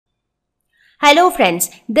Hello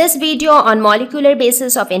friends, this video on molecular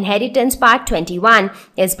basis of inheritance part 21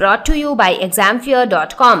 is brought to you by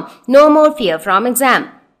examfear.com. No more fear from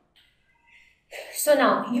exam. So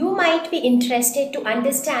now you might be interested to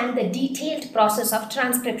understand the detailed process of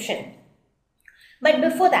transcription. But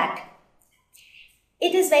before that,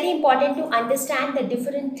 it is very important to understand the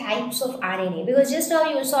different types of RNA, because just now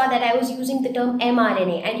you saw that I was using the term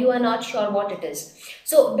mRNA and you are not sure what it is.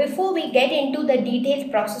 So before we get into the detailed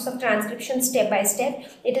process of transcription step by step,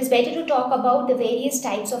 it is better to talk about the various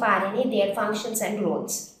types of RNA, their functions and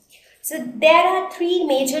roles. So there are three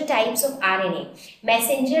major types of RNA: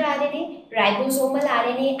 messenger RNA, ribosomal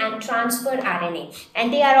RNA and transfer RNA,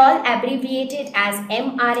 and they are all abbreviated as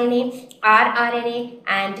mRNA, rRNA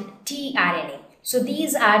and tRNA. So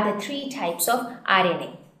these are the three types of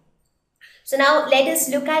RNA. So now let us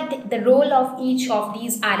look at the role of each of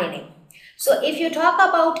these RNA. So if you talk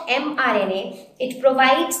about mRNA, it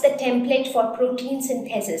provides the template for protein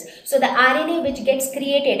synthesis. So the RNA which gets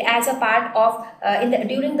created as a part of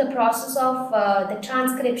during the process of the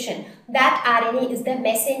transcription, that RNA is the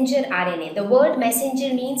messenger RNA. The word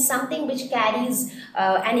messenger means something which carries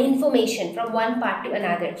an information from one part to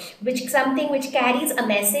another, something which carries a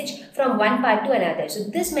message from one part to another. So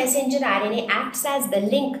this messenger RNA acts as the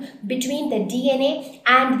link between the DNA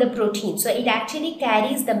and the protein. So it actually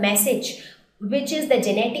carries the message, which is the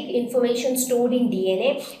genetic information stored in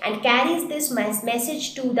DNA, and carries this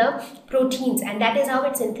message to the proteins, and that is how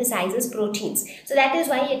it synthesizes proteins. So that is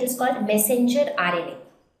why it is called messenger RNA.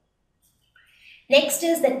 Next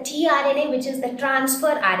is the tRNA, which is the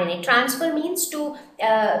transfer RNA. Transfer means to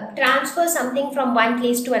transfer something from one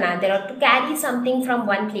place to another, or to carry something from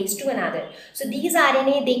one place to another. So these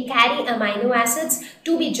RNA, they carry amino acids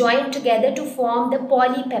to be joined together to form the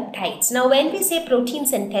polypeptides. Now when we say protein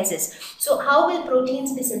synthesis, so how will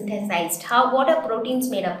proteins be synthesized? What are proteins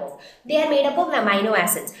made up of? They are made up of amino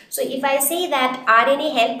acids. So if I say that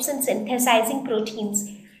RNA helps in synthesizing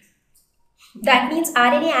proteins, that means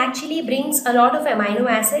RNA actually brings a lot of amino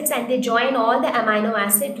acids and they join all the amino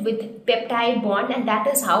acid with peptide bond, and that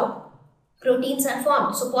is how proteins are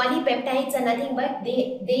formed. So polypeptides are nothing but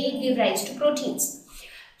they give rise to proteins.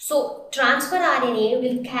 So transfer RNA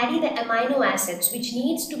will carry the amino acids which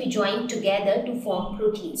needs to be joined together to form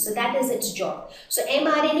proteins. So that is its job. So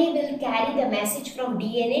mRNA will carry the message from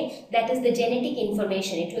DNA, that is the genetic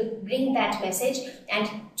information. It will bring that message, and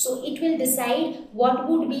so it will decide what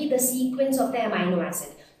would be the sequence of the amino acid.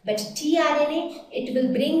 But tRNA, it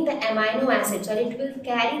will bring the amino acids, or it will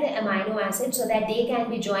carry the amino acids so that they can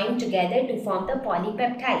be joined together to form the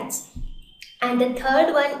polypeptides. And the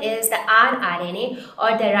third one is the rRNA,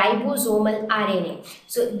 or the ribosomal RNA.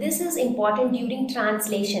 So this is important during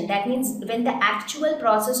translation. That means when the actual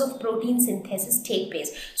process of protein synthesis take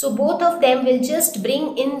place. So both of them will just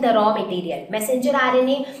bring in the raw material. Messenger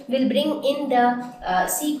RNA will bring in the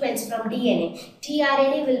sequence from DNA.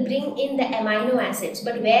 tRNA will bring in the amino acids.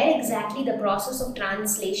 But where exactly the process of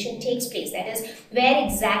translation takes place, that is where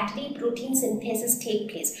exactly protein synthesis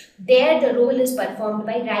takes place, there the role is performed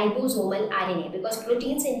by ribosomal RNA. Because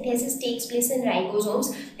protein synthesis takes place in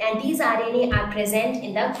ribosomes, and these RNA are present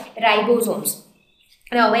in the ribosomes.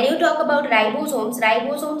 Now when you talk about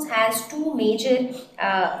ribosomes has two major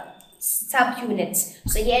subunits.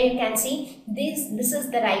 So here you can see this is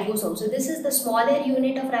the ribosome. So this is the smaller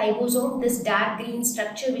unit of ribosome, this dark green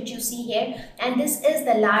structure which you see here, and this is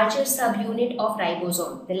the larger subunit of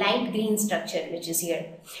ribosome, the light green structure which is here.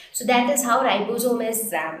 So that is how ribosome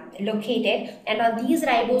is located, and on these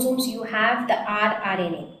ribosomes you have the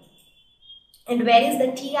rRNA. And where is the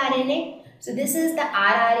tRNA? So this is the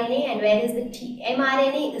rRNA, and where is the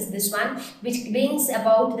mRNA is this one, which brings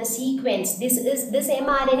about the sequence. This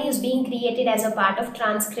mRNA is being created as a part of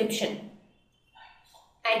transcription.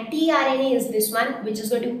 And tRNA is this one, which is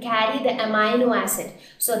going to carry the amino acid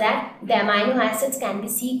so that the amino acids can be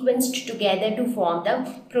sequenced together to form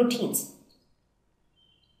the proteins.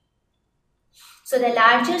 So the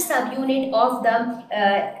larger subunit of the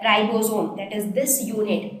ribosome, that is this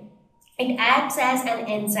unit, it acts as an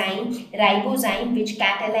enzyme, ribozyme, which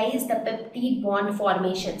catalyzes the peptide bond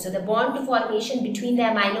formation. So the bond formation between the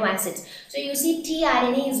amino acids. So you see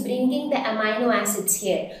tRNA is bringing the amino acids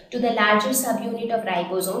here to the larger subunit of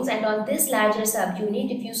ribosomes, and on this larger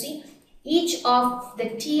subunit, if you see, each of the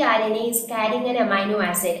tRNA is carrying an amino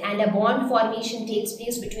acid, and a bond formation takes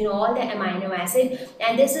place between all the amino acid,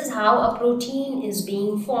 and this is how a protein is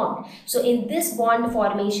being formed. So in this bond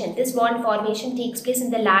formation takes place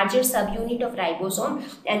in the larger subunit of ribosome,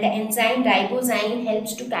 and the enzyme ribozyme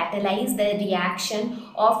helps to catalyze the reaction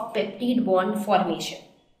of peptide bond formation.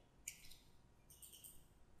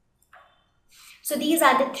 So these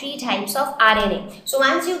are the three types of RNA. So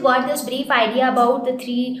once you got this brief idea about the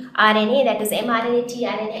three RNA, that is mRNA,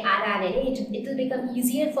 tRNA, rRNA, it will become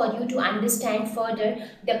easier for you to understand further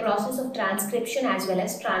the process of transcription as well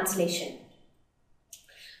as translation.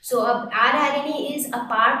 So rRNA is a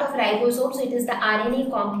part of ribosome, so it is the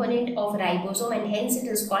RNA component of ribosome, and hence it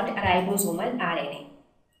is called ribosomal RNA.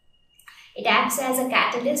 It acts as a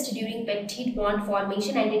catalyst during peptide bond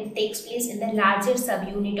formation, and it takes place in the larger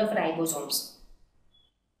subunit of ribosomes.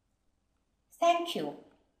 Thank you.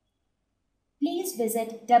 Please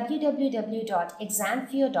visit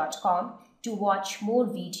www.examfear.com to watch more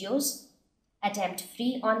videos, attempt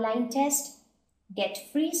free online test, get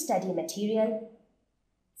free study material,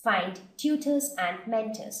 find tutors and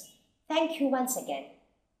mentors. Thank you once again.